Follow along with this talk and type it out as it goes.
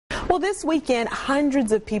Well, this weekend,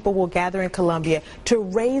 hundreds of people will gather in Columbia to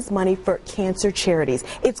raise money for cancer charities.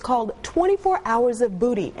 It's called 24 Hours of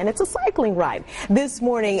Booty, and it's a cycling ride. This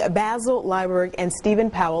morning, Basil Liebberg and Stephen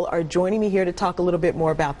Powell are joining me here to talk a little bit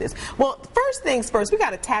more about this. Well, first things first, we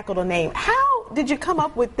got to tackle the name. How did you come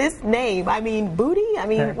up with this name? I mean, Booty? I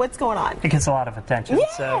mean, what's going on? It gets a lot of attention.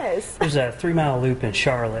 Yes. So there's a 3-mile loop in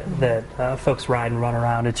Charlotte that folks ride and run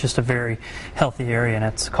around. It's just a very healthy area, and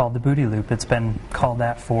it's called the Booty Loop. It's been called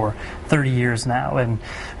that for 30 years now, and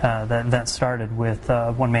that started with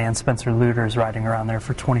one man, Spencer Lueders, riding around there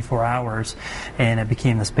for 24 hours, and it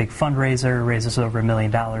became this big fundraiser, raises over $1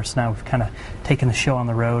 million. Now we've kind of taken the show on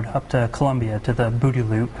the road up to Columbia, to the Booty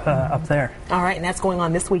Loop up there. All right, and that's going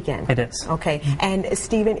on this weekend. It is. Okay, and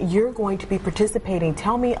Stephen, you're going to be participating.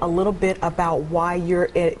 Tell me a little bit about why you're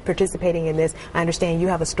participating in this. I understand you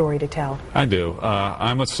have a story to tell. I do.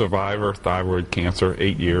 I'm a survivor of thyroid cancer,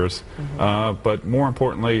 8 years, but more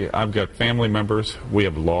importantly, I've got family members we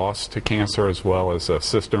have lost to cancer, as well as a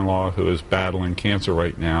sister-in-law who is battling cancer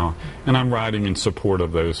right now, and I'm riding in support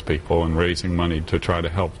of those people and raising money to try to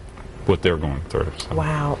help what they're going through. So.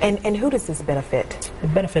 Wow. And who does this benefit?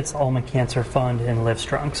 It benefits Ulman Cancer Fund and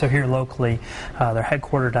Livestrong. So here locally, they're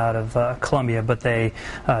headquartered out of Columbia, but they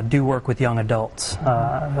do work with young adults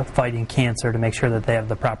fighting cancer to make sure that they have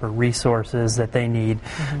the proper resources that they need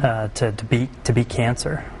to beat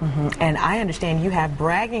cancer. And I understand you have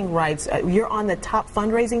bragging rights. You're on the top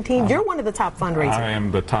fundraising team. You're one of the top fundraisers. I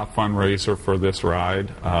am the top fundraiser for this ride.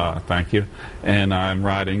 Thank you. And I'm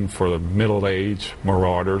riding for the Middle Age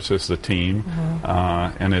Marauders as the team,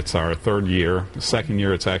 and it's our 3rd year. The 2nd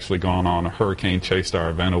year it's actually gone on. A hurricane chased our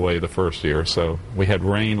event away the 1st year, so we had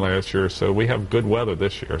rain last year, so we have good weather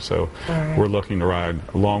this year, so we're looking to ride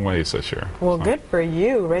a long ways this year. Well, good for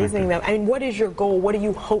you, raising them. I mean, what is your goal? What do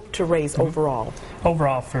you hope to raise overall?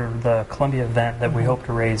 Overall, for the Columbia event, that we hope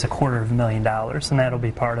to raise $250,000, and that'll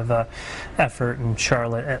be part of a effort in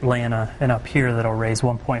Charlotte, Atlanta, and up here that'll raise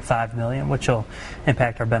 $1.5 million, which will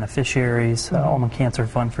impact our beneficiaries, Ulman Cancer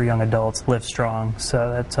Fund for Young Adults, Livestrong.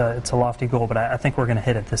 So it's a lofty goal, but I think we're going to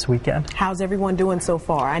hit it this weekend. How's everyone doing so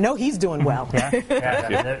far? I know he's doing well.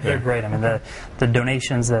 They're great. I mean, the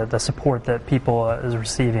donations, the support that people is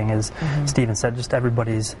receiving, as Stephen said, just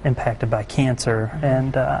everybody's impacted by cancer,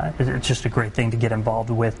 and it's just a great thing to get involved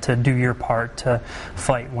with, to do your part to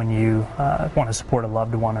fight when you want to support a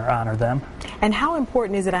loved one or honor them. And how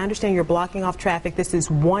important is it? I understand you're blocking off traffic. This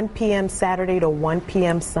is 1 p.m. Saturday to 1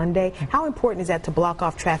 p.m. Sunday. How important is that to block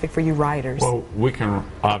off traffic for you riders? Well, we can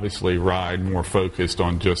obviously ride more focused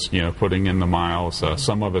on just putting in the miles.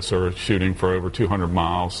 Some of us are shooting for over 200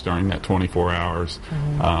 miles during that 24 hours.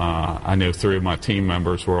 I know 3 of my team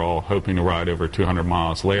members were all hoping to ride over 200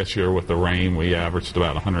 miles. Last year with the rain, we averaged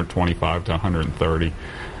about 125 to 130.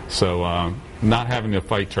 So not having to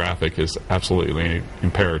fight traffic is absolutely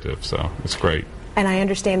imperative, so it's great. And I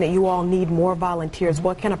understand that you all need more volunteers.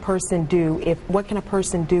 What can a person do if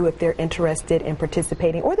they're interested in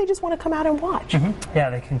participating, or they just want to come out and watch? Yeah,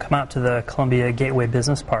 they can come out to the Columbia Gateway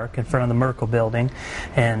Business Park in front of the Merkle Building,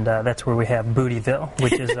 and that's where we have Bootyville,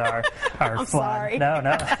 which is our I'm fun. sorry. No,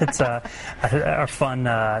 it's our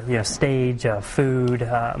fun stage, food.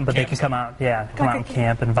 But they can come out, come out and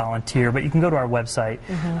camp and volunteer. But you can go to our website,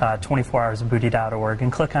 24hoursofbooty.org,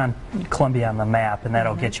 and click on Columbia on the map, and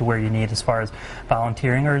that'll get you where you need as far as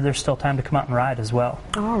volunteering, or there's still time to come out and ride as well.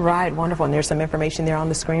 All right, wonderful. And there's some information there on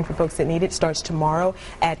the screen for folks that need it. Starts tomorrow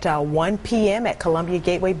at 1 p.m. at Columbia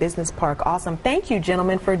Gateway Business Park. Awesome. Thank you,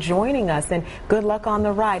 gentlemen, for joining us, and good luck on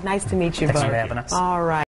the ride. Nice to meet you both. Thanks for having us. All right.